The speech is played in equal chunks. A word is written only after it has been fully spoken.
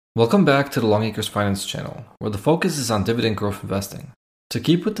Welcome back to the Longacres Finance channel, where the focus is on dividend growth investing. To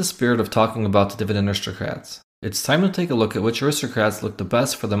keep with the spirit of talking about the dividend aristocrats, it's time to take a look at which aristocrats look the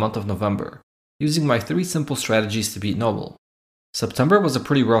best for the month of November, using my 3 simple strategies to beat Noble. September was a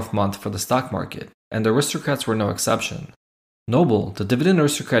pretty rough month for the stock market, and the aristocrats were no exception. Noble, the dividend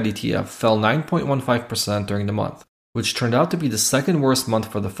aristocrat ETF, fell 9.15% during the month, which turned out to be the second worst month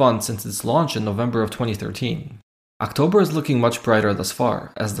for the fund since its launch in November of 2013. October is looking much brighter thus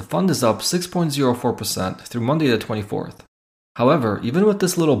far, as the fund is up 6.04% through Monday the 24th. However, even with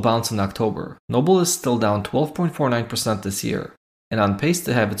this little bounce in October, Noble is still down 12.49% this year, and on pace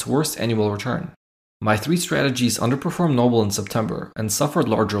to have its worst annual return. My 3 strategies underperformed Noble in September and suffered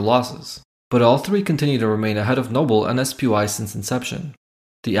larger losses, but all 3 continue to remain ahead of Noble and SPY since inception.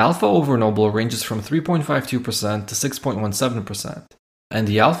 The alpha over Noble ranges from 3.52% to 6.17%. And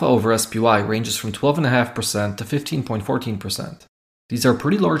the alpha over SPY ranges from 12.5% to 15.14%. These are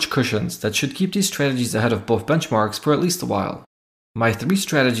pretty large cushions that should keep these strategies ahead of both benchmarks for at least a while. My 3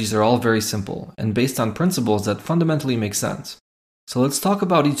 strategies are all very simple and based on principles that fundamentally make sense. So let's talk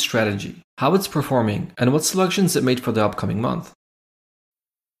about each strategy, how it's performing, and what selections it made for the upcoming month.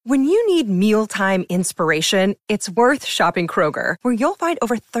 When you need mealtime inspiration, it's worth shopping Kroger, where you'll find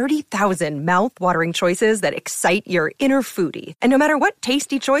over 30,000 mouth-watering choices that excite your inner foodie. And no matter what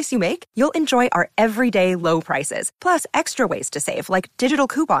tasty choice you make, you'll enjoy our everyday low prices, plus extra ways to save, like digital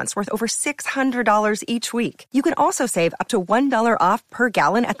coupons worth over $600 each week. You can also save up to $1 off per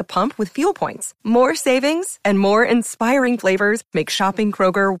gallon at the pump with fuel points. More savings and more inspiring flavors make shopping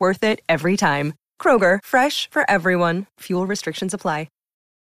Kroger worth it every time. Kroger, fresh for everyone. Fuel restrictions apply.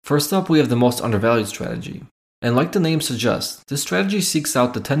 First up, we have the most undervalued strategy. And like the name suggests, this strategy seeks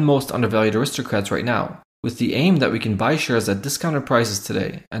out the 10 most undervalued aristocrats right now, with the aim that we can buy shares at discounted prices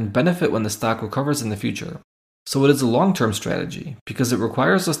today and benefit when the stock recovers in the future. So it is a long-term strategy, because it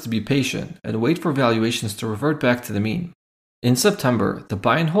requires us to be patient and wait for valuations to revert back to the mean. In September, the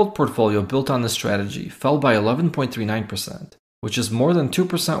buy and hold portfolio built on this strategy fell by 11.39%, which is more than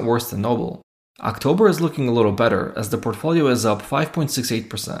 2% worse than Noble. October is looking a little better as the portfolio is up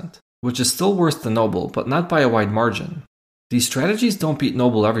 5.68%, which is still worse than Noble, but not by a wide margin. These strategies don't beat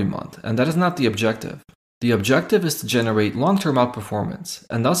Noble every month, and that is not the objective. The objective is to generate long-term outperformance,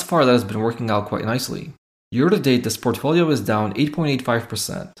 and thus far that has been working out quite nicely. Year to date, this portfolio is down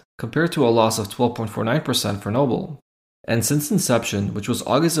 8.85%, compared to a loss of 12.49% for Noble. And since inception, which was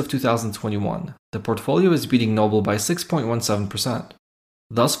August of 2021, the portfolio is beating Noble by 6.17%.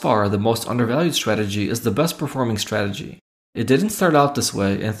 Thus far, the most undervalued strategy is the best performing strategy. It didn't start out this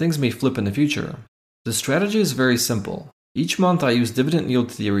way, and things may flip in the future. The strategy is very simple. Each month I use dividend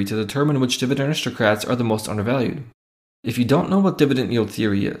yield theory to determine which dividend aristocrats are the most undervalued. If you don't know what dividend yield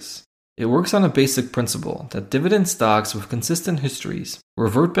theory is, it works on a basic principle that dividend stocks with consistent histories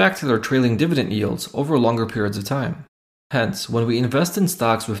revert back to their trailing dividend yields over longer periods of time. Hence, when we invest in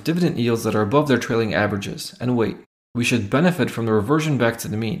stocks with dividend yields that are above their trailing averages and wait, we should benefit from the reversion back to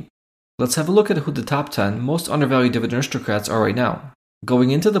the mean. Let's have a look at who the top 10 most undervalued dividend aristocrats are right now.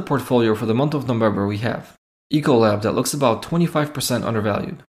 Going into the portfolio for the month of November, we have Ecolab that looks about 25%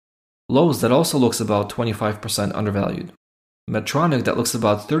 undervalued, Lowe's that also looks about 25% undervalued, Medtronic that looks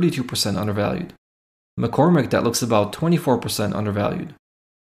about 32% undervalued, McCormick that looks about 24% undervalued,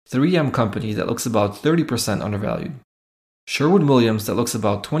 3M Company that looks about 30% undervalued, Sherwin-Williams that looks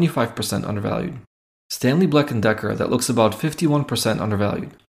about 25% undervalued, Stanley Black & Decker that looks about 51%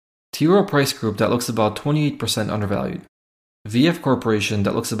 undervalued, T. Rowe Price Group that looks about 28% undervalued, VF Corporation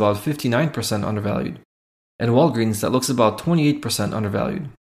that looks about 59% undervalued, and Walgreens that looks about 28% undervalued.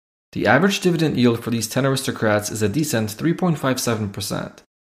 The average dividend yield for these 10 aristocrats is a decent 3.57%,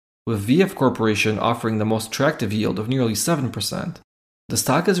 with VF Corporation offering the most attractive yield of nearly 7%. The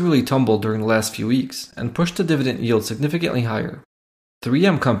stock has really tumbled during the last few weeks and pushed the dividend yield significantly higher.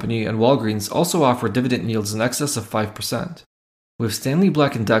 3M Company and Walgreens also offer dividend yields in excess of 5%, with Stanley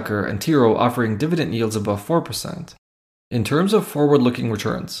Black & Decker and T. Rowe offering dividend yields above 4%. In terms of forward-looking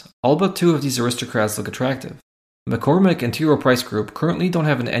returns, all but 2 of these aristocrats look attractive. McCormick and T. Rowe Price Group currently don't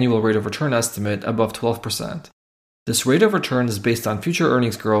have an annual rate of return estimate above 12%. This rate of return is based on future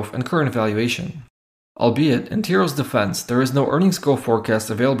earnings growth and current valuation. Albeit, in T. Rowe's defense, there is no earnings growth forecast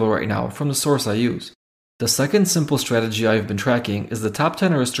available right now from the source I use. The second simple strategy I have been tracking is the top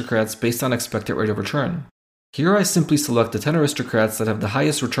 10 aristocrats based on expected rate of return. Here I simply select the 10 aristocrats that have the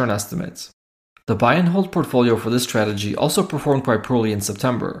highest return estimates. The buy and hold portfolio for this strategy also performed quite poorly in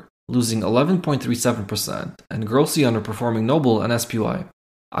September, losing 11.37% and grossly underperforming Noble and SPY.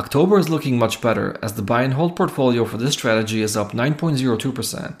 October is looking much better as the buy and hold portfolio for this strategy is up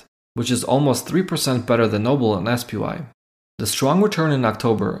 9.02%, which is almost 3% better than Noble and SPY. The strong return in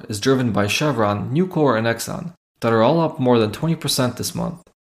October is driven by Chevron, Nucor, and Exxon, that are all up more than 20% this month.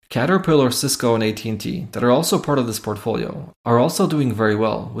 Caterpillar, Cisco, and AT&T, that are also part of this portfolio, are also doing very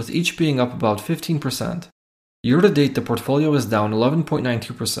well, with each being up about 15%. Year to date, the portfolio is down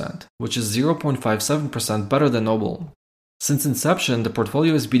 11.92%, which is 0.57% better than Noble. Since inception, the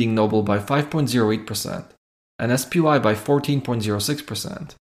portfolio is beating Noble by 5.08% and SPY by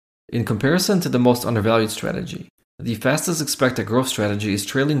 14.06%. In comparison to the most undervalued strategy, the fastest expected growth strategy is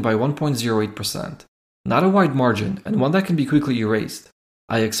trailing by 1.08%. Not a wide margin, and one that can be quickly erased.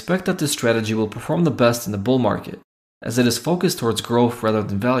 I expect that this strategy will perform the best in the bull market, as it is focused towards growth rather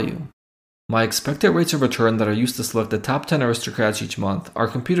than value. My expected rates of return that are used to select the top 10 aristocrats each month are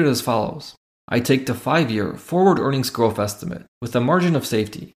computed as follows. I take the 5-year forward earnings growth estimate with a margin of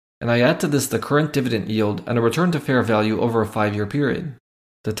safety, and I add to this the current dividend yield and a return to fair value over a 5-year period.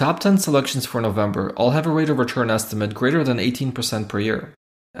 The top 10 selections for November all have a rate of return estimate greater than 18% per year,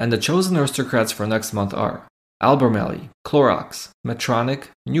 and the chosen aristocrats for next month are Albemarle, Clorox, Medtronic,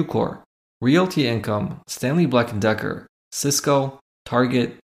 Nucor, Realty Income, Stanley Black & Decker, Cisco,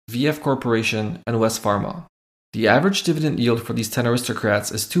 Target, VF Corporation, and West Pharma. The average dividend yield for these 10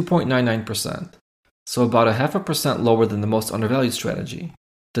 aristocrats is 2.99%, so about 0.5% lower than the most undervalued strategy.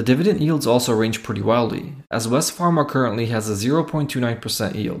 The dividend yields also range pretty wildly, as West Pharma currently has a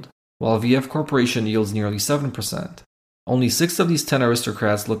 0.29% yield, while VF Corporation yields nearly 7%. Only 6 of these 10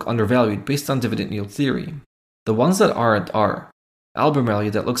 aristocrats look undervalued based on dividend yield theory. The ones that aren't are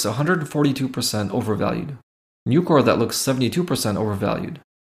Albemarle that looks 142% overvalued, Nucor that looks 72% overvalued,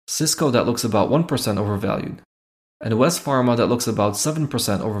 Cisco that looks about 1% overvalued, and West Pharma that looks about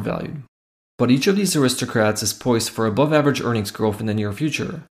 7% overvalued. But each of these aristocrats is poised for above average earnings growth in the near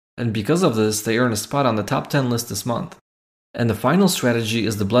future, and because of this, they earn a spot on the top 10 list this month. And the final strategy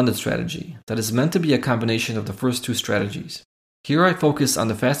is the blended strategy, that is meant to be a combination of the first two strategies. Here I focus on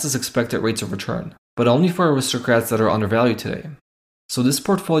the fastest expected rates of return, but only for aristocrats that are undervalued today. So this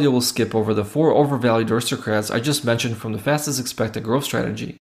portfolio will skip over the 4 overvalued aristocrats I just mentioned from the fastest expected growth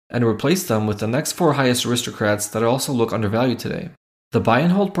strategy, and replace them with the next 4 highest aristocrats that also look undervalued today. The buy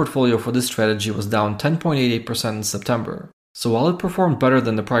and hold portfolio for this strategy was down 10.88% in September, so while it performed better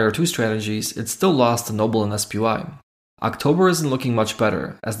than the prior 2 strategies, it still lost to Noble and SPY. October isn't looking much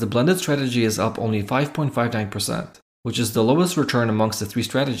better, as the blended strategy is up only 5.59%, which is the lowest return amongst the 3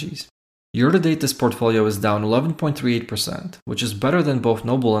 strategies. Year to date, this portfolio is down 11.38%, which is better than both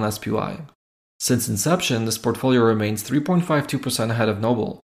Noble and SPY. Since inception, this portfolio remains 3.52% ahead of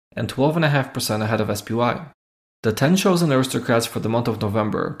Noble and 12.5% ahead of SPY. The 10 chosen aristocrats for the month of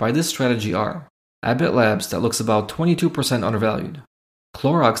November by this strategy are Abbott Labs that looks about 22% undervalued,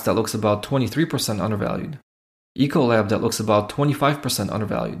 Clorox that looks about 23% undervalued, Ecolab that looks about 25%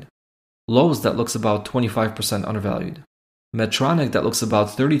 undervalued, Lowe's that looks about 25% undervalued, Medtronic that looks about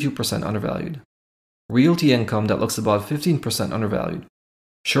 32% undervalued, Realty Income that looks about 15% undervalued,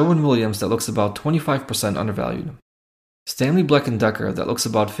 Sherwin-Williams that looks about 25% undervalued, Stanley Black & Decker that looks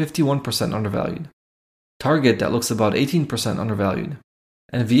about 51% undervalued, Target that looks about 18% undervalued,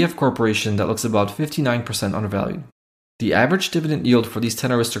 and VF Corporation that looks about 59% undervalued. The average dividend yield for these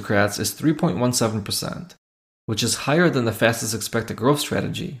 10 aristocrats is 3.17%, which is higher than the fastest expected growth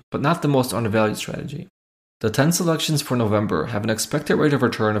strategy, but not the most undervalued strategy. The 10 selections for November have an expected rate of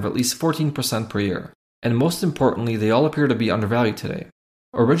return of at least 14% per year, and most importantly, they all appear to be undervalued today.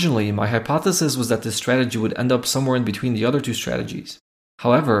 Originally, my hypothesis was that this strategy would end up somewhere in between the other 2 strategies.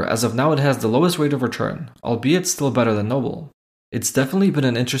 However, as of now it has the lowest rate of return, albeit still better than Noble. It's definitely been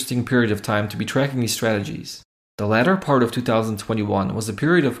an interesting period of time to be tracking these strategies. The latter part of 2021 was a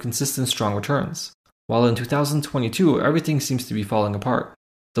period of consistent strong returns, while in 2022 everything seems to be falling apart.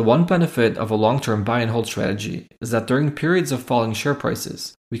 The one benefit of a long-term buy and hold strategy is that during periods of falling share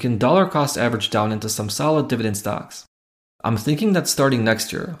prices, we can dollar cost average down into some solid dividend stocks. I'm thinking that starting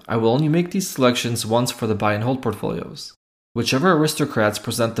next year, I will only make these selections once for the buy and hold portfolios. Whichever aristocrats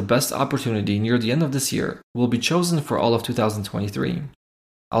present the best opportunity near the end of this year will be chosen for all of 2023.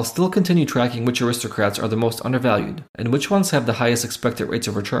 I'll still continue tracking which aristocrats are the most undervalued and which ones have the highest expected rates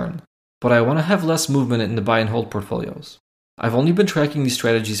of return, but I want to have less movement in the buy and hold portfolios. I've only been tracking these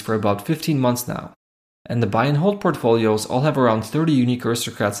strategies for about 15 months now, and the buy and hold portfolios all have around 30 unique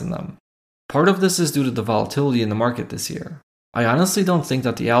aristocrats in them. Part of this is due to the volatility in the market this year. I honestly don't think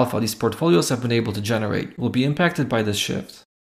that the alpha these portfolios have been able to generate will be impacted by this shift.